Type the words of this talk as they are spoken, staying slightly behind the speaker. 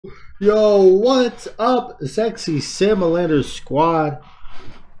Yo, what's up, sexy Simulator squad?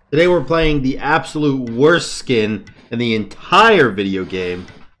 Today we're playing the absolute worst skin in the entire video game.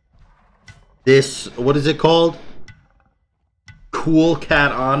 This, what is it called? Cool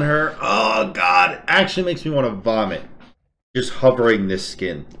Cat on Her. Oh god, actually makes me want to vomit. Just hovering this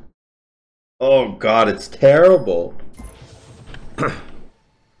skin. Oh god, it's terrible.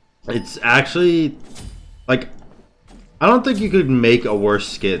 It's actually, like, I don't think you could make a worse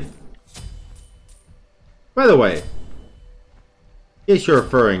skin. By the way, in case you're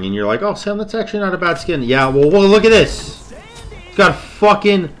referring and you're like, oh Sam, that's actually not a bad skin. Yeah, well look at this. It's got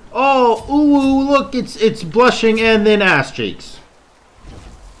fucking, oh, ooh, look, it's blushing and then ass cheeks.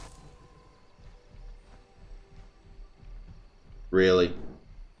 Really?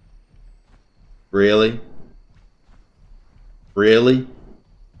 Really? Really?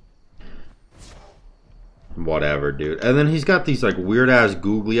 Whatever, dude. And then he's got these like weird ass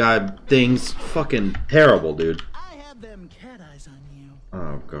googly eye things. Fucking terrible, dude. I have them cat eyes on you.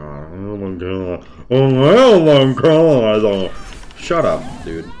 Oh god. Oh my god. Oh my god. Shut up,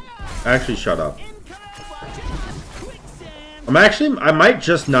 dude. Actually, shut up. I might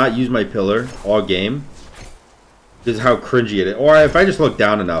just not use my pillar all game. Because of how cringy it is. Or if I just look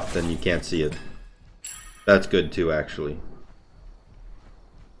down enough, then you can't see it. That's good too, actually.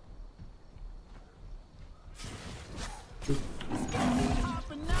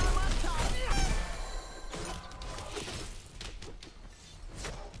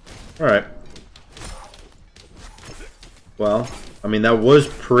 Alright. Well, I mean, that was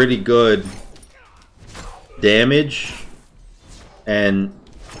pretty good damage. And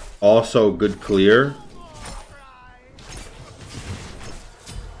also good clear.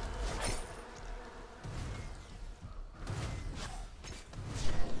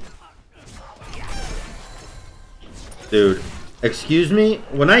 Dude, excuse me?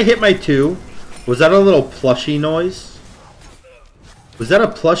 When I hit my 2, was that a little plushy noise? Was that a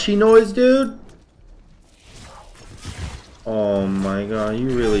plushy noise, dude? Oh my god, you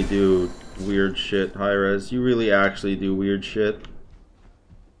really do weird shit, Hi-Rez. You really actually do weird shit.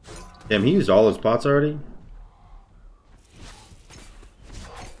 Damn, he used all his pots already?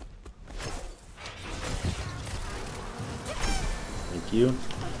 Thank you.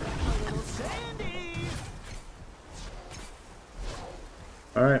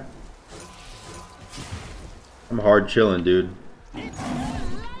 Alright. I'm hard chilling, dude.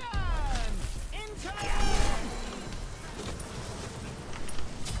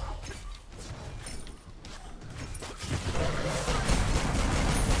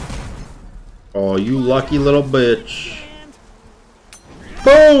 Oh, you lucky little bitch.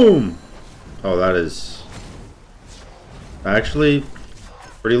 Boom! Oh, that is actually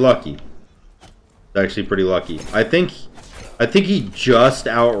pretty lucky. Actually pretty lucky. I think he just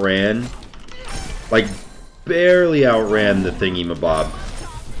outran, like, barely outran the Thingy-Mabob.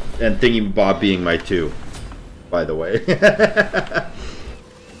 And Thingy-Mabob being my 2, by the way.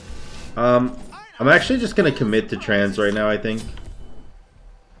 I'm actually just gonna commit to trans right now, I think.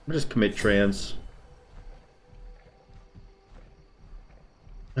 I'm just commit trans.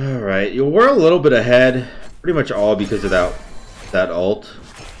 Alright, we're a little bit ahead. Pretty much all because of that ult.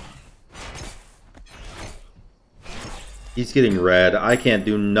 He's getting red. I can't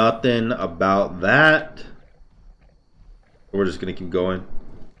do nothing about that. We're just gonna keep going.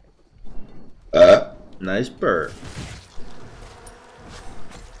 Nice bird.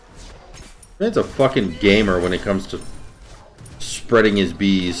 Man's a fucking gamer when it comes to spreading his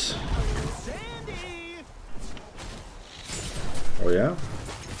bees. Oh yeah?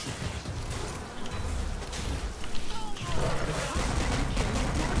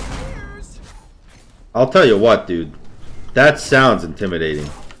 I'll tell you what, dude. That sounds intimidating.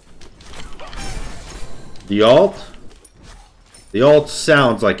 The ult? The ult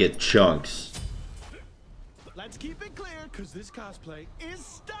sounds like it chunks. Let's keep it clear, because this cosplay is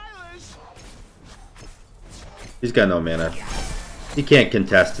stylish. He's got no mana. He can't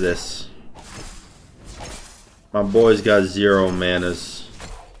contest this. My boy's got 0 manas.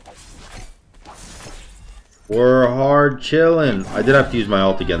 We're hard chilling. I did have to use my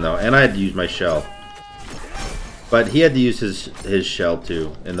ult again though, and I had to use my shell. But he had to use his shell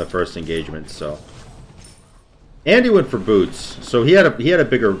too in the first engagement, so. And he went for boots, so he had a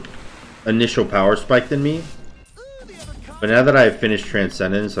bigger initial power spike than me. But now that I've finished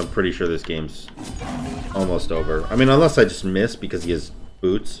Transcendence, I'm pretty sure this game's almost over. I mean, unless I just miss because he has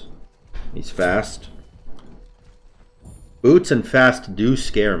boots. He's fast. Boots and fast do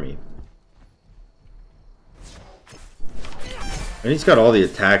scare me. And he's got all the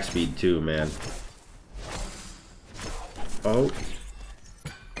attack speed too, man. Oh.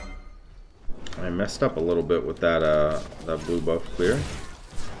 I messed up a little bit with that that blue buff clear.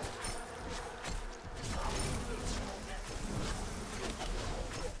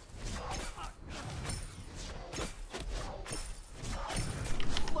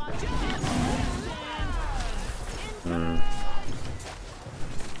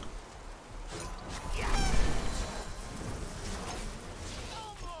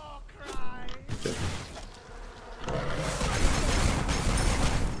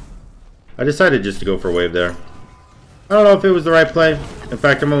 I decided just to go for a wave there. I don't know if it was the right play. In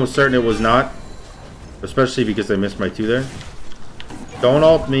fact, I'm almost certain it was not. Especially because I missed my 2 there. Don't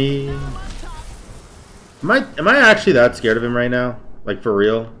ult me. Am I actually that scared of him right now? Like, for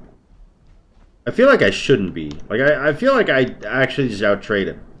real? I feel like I shouldn't be. Like, I feel like I actually just out-trade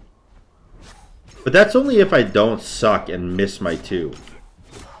him. But that's only if I don't suck and miss my 2.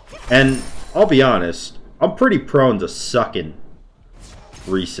 And I'll be honest, I'm pretty prone to sucking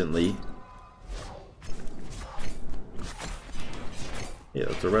recently. Yeah,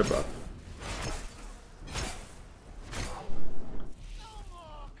 that's a red buff.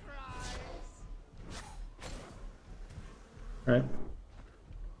 Alright.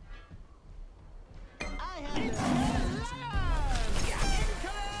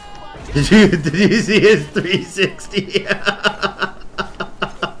 Did you see his 360?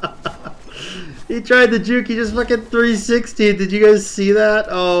 He tried the juke, he just fucking 360. Did you guys see that?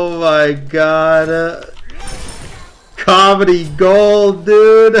 Oh my god. Comedy gold,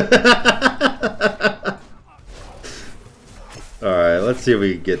 dude. Alright, let's see if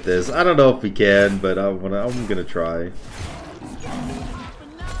we can get this. I don't know if we can, but I'm gonna try.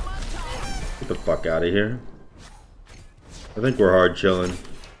 Get the fuck out of here. I think we're hard chilling.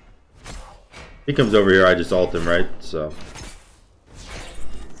 He comes over here, I just ult him, right? So.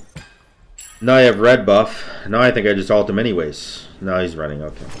 Now I have red buff. Now I think I just ult him anyways. No, he's running,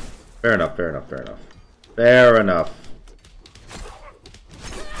 okay. Fair enough, fair enough, fair enough. Fair enough.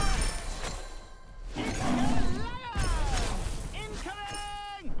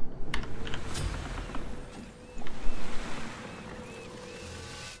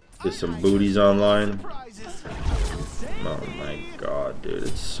 There's some booties online. Oh my god, dude,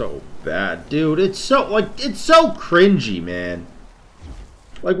 it's so bad, dude. It's so it's so cringy, man.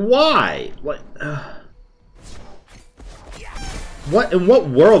 Like, why? Like, what in what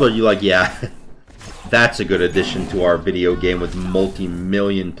world are you like? Yeah, that's a good addition to our video game with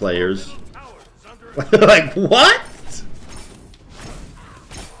multi-million players. Like, what?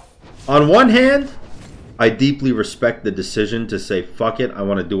 On one hand, I deeply respect the decision to say, fuck it, I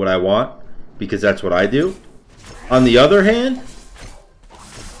want to do what I want, because that's what I do. On the other hand,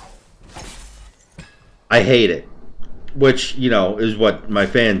 I hate it. Which, you know, is what my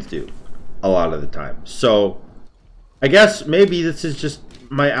fans do a lot of the time. So, I guess maybe this is just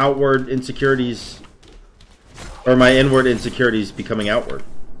my outward insecurities, or my inward insecurities becoming outward.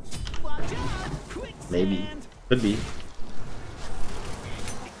 Maybe. Could be.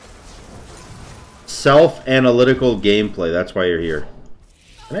 Self-analytical gameplay. That's why you're here.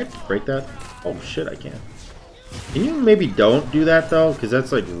 Can I break that? Oh shit, I can. Can you maybe don't do that though? Because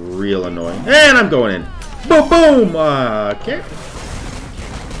that's like real annoying. And I'm going in. Boom, boom. Okay.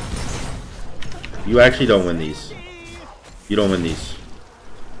 You actually don't win these. You don't win these.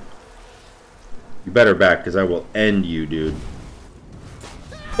 You better back because I will end you, dude.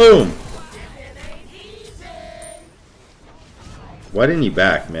 Boom. Why didn't you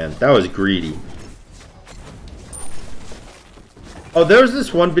back, man? That was greedy. Oh, there was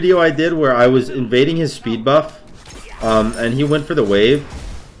this one video I did where I was invading his speed buff, and he went for the wave,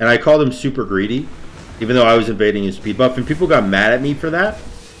 and I called him super greedy, even though I was invading his speed buff, and people got mad at me for that,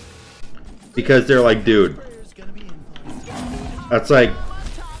 because they're like, dude, that's like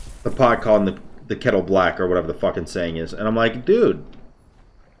the pot calling the kettle black, or whatever the fucking saying is, and I'm like, dude,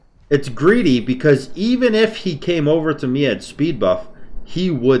 it's greedy, because even if he came over to me at speed buff,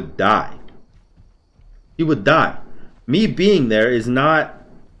 he would die. He would die. Me being there is not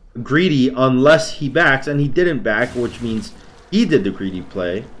greedy unless he backs, and he didn't back, which means he did the greedy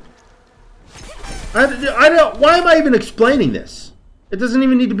play. I don't. Why am I even explaining this? It doesn't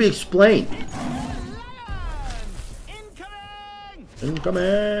even need to be explained.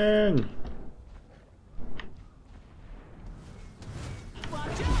 Incoming!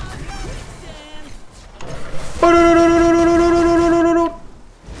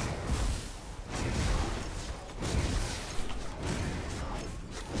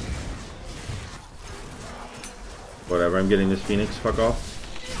 Whatever, I'm getting this Phoenix. Fuck off.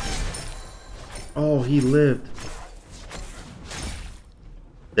 Oh, he lived.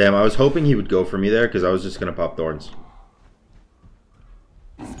 Damn, I was hoping he would go for me there because I was just gonna pop thorns.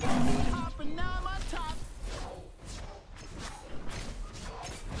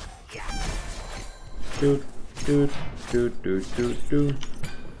 dude, dude, dude, dude, dude, dude.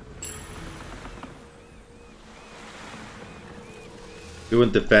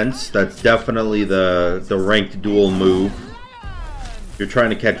 Doing defense, that's definitely the ranked duel move. If you're trying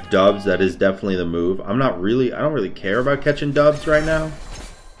to catch dubs, that is definitely the move. I don't really care about catching dubs right now.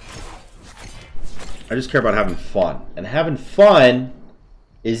 I just care about having fun. And having fun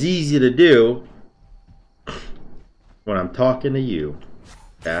is easy to do when I'm talking to you,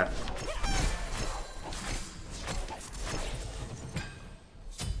 cat.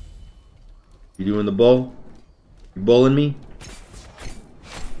 You doing the bull? You bulling me?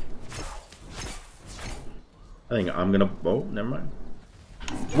 I think I'm gonna... Oh, never mind.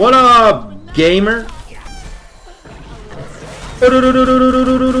 What up, gamer? You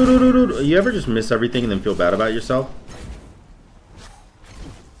ever just miss everything and then feel bad about yourself?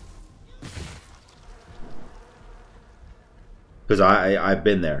 Because I've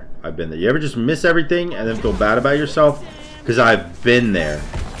been there. I've been there. You ever just miss everything and then feel bad about yourself? Because I've been there.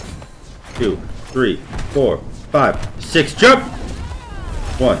 2, 3, 4, 5, 6, jump!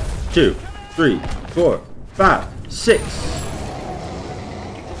 1, 2, 3, 4, 5, 6.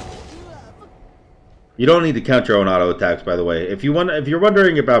 You don't need to count your own auto attacks, by the way. If you're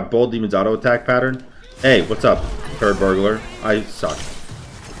wondering about Bold Demon's auto attack pattern, hey, what's up, Third Burglar? I suck.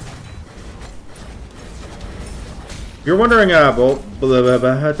 If you're wondering about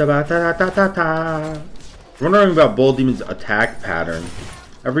Bold Demon's attack pattern,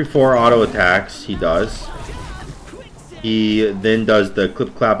 every 4 auto attacks he does, he then does the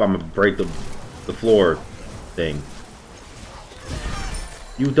clip clap, I'm gonna break the floor thing.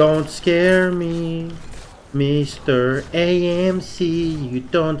 You don't scare me, Mr. AMC. You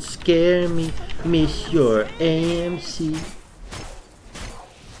don't scare me, Miss your AMC.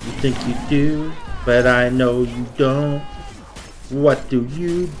 You think you do, but I know you don't. What do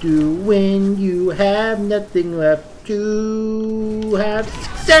you do when you have nothing left to have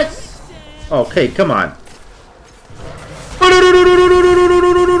success? Okay, come on.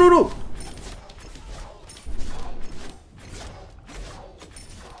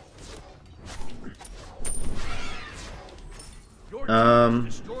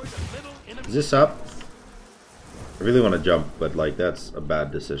 Is this up? I really want to jump, but like that's a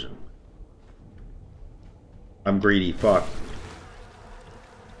bad decision. I'm greedy, fuck.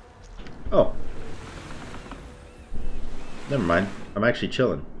 Oh. Never mind. I'm actually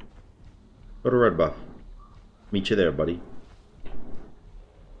chilling. Go to red buff. Meet you there, buddy.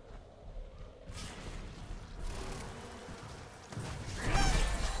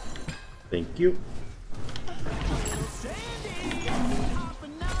 Thank you.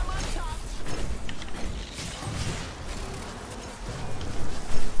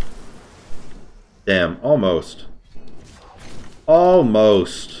 Damn, almost.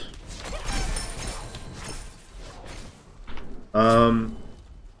 Almost.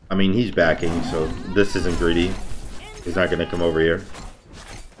 I mean, he's backing, so this isn't greedy. He's not gonna come over here.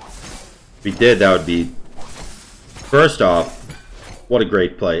 If he did, that would be... First off, what a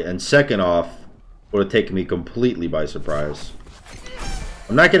great play. And second off, would have taken me completely by surprise.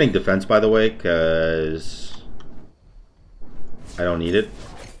 I'm not getting defense, by the way, because I don't need it.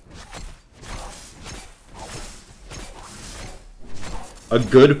 A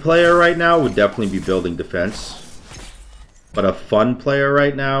good player right now would definitely be building defense. But a fun player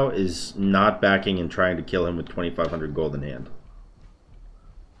right now is not backing and trying to kill him with 2,500 gold in hand.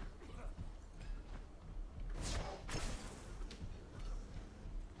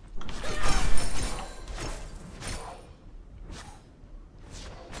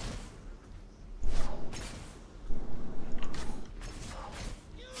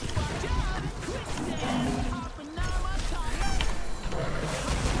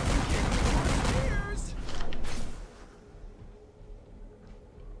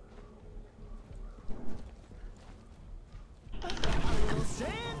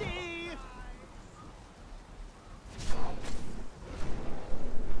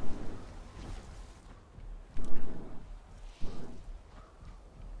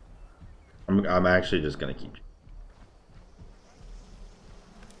 I'm actually just gonna keep.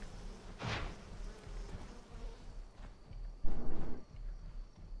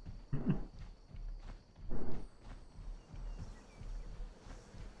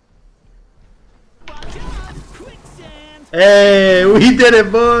 Hey, we did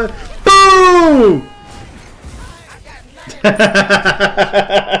it, boy! Boom!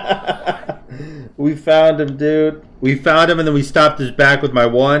 We found him, dude. We found him, and then we stopped his back with my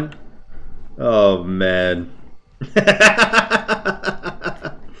one. Oh man.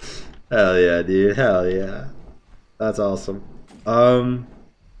 Hell yeah, dude. Hell yeah. That's awesome. What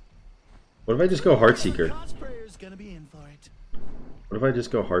What if I just go Heartseeker? Cosplayer's gonna be in for it. What if I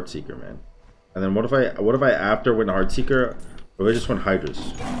just go Heartseeker, man? And then what if I after win Heartseeker, what if I just win Hydras?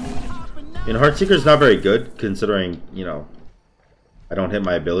 You know, Heartseeker's not very good considering, you know, I don't hit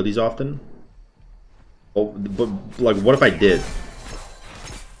my abilities often. But like, what if I did?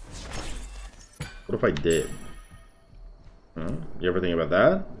 What if I did? Huh? You ever think about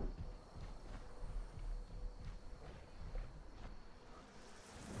that?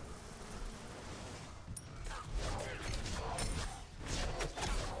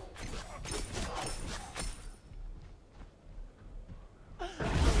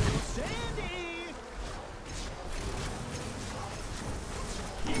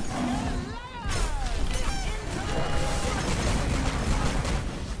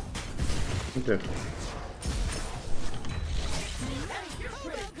 Okay.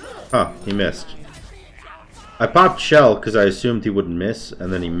 Huh, he missed. I popped Shell because I assumed he wouldn't miss,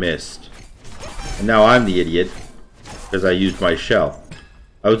 and then he missed. And now I'm the idiot because I used my Shell.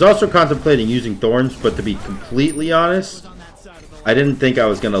 I was also contemplating using Thorns, but to be completely honest, I didn't think I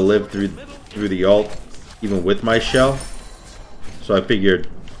was going to live through the ult, even with my Shell. So I figured,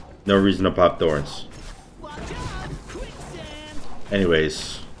 no reason to pop Thorns.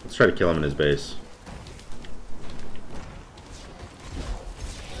 Anyways, let's try to kill him in his base.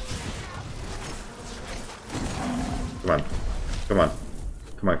 Come on. Come on.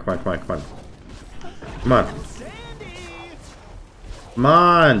 Come on, come on, come on, come on. Come on. Come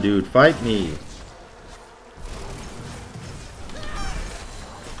on, dude. Fight me.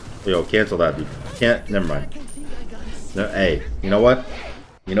 Yo, cancel that, dude. Can't. Never mind. No, hey, you know what?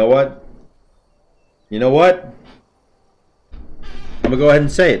 You know what? You know what? I'm gonna go ahead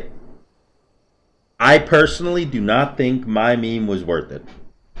and say it. I personally do not think my meme was worth it.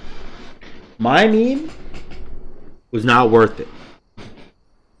 My meme was not worth it.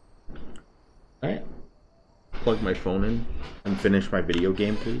 Alright. Plug my phone in and finish my video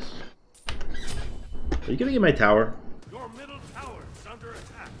game, please. Are you gonna get my tower? Your middle tower is under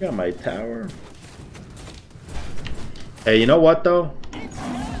attack. Got my tower. Hey, you know what though?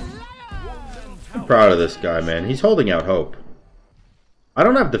 I'm proud of this guy, man. He's holding out hope. I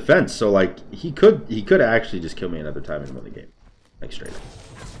don't have defense, so like he could actually just kill me another time and win the game. Like straight up.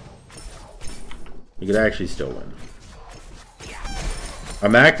 He could actually still win.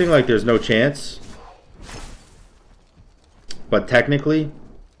 I'm acting like there's no chance. But technically,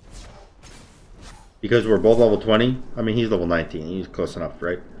 because we're both level 20, I mean he's level 19, he's close enough,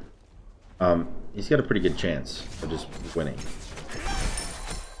 right? He's got a pretty good chance of just winning.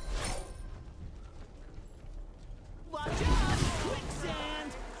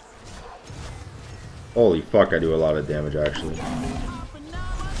 Holy fuck, I do a lot of damage actually.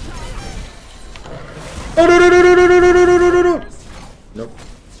 Oh, no, no, no, no, no, no, no, no, no, no, no. Nope.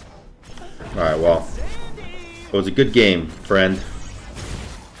 Alright, well. It was a good game, friend.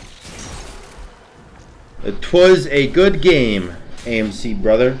 It was a good game, AMC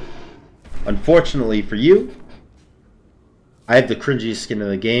brother. Unfortunately for you, I have the cringiest skin in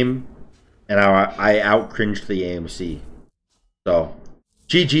the game, and I out-cringed the AMC. So,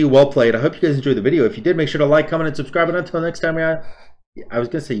 GG, well played. I hope you guys enjoyed the video. If you did, make sure to like, comment, and subscribe. And until next time, I was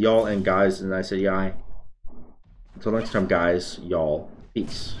going to say y'all and guys, and I said yai. Until next time, guys, y'all,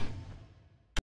 peace.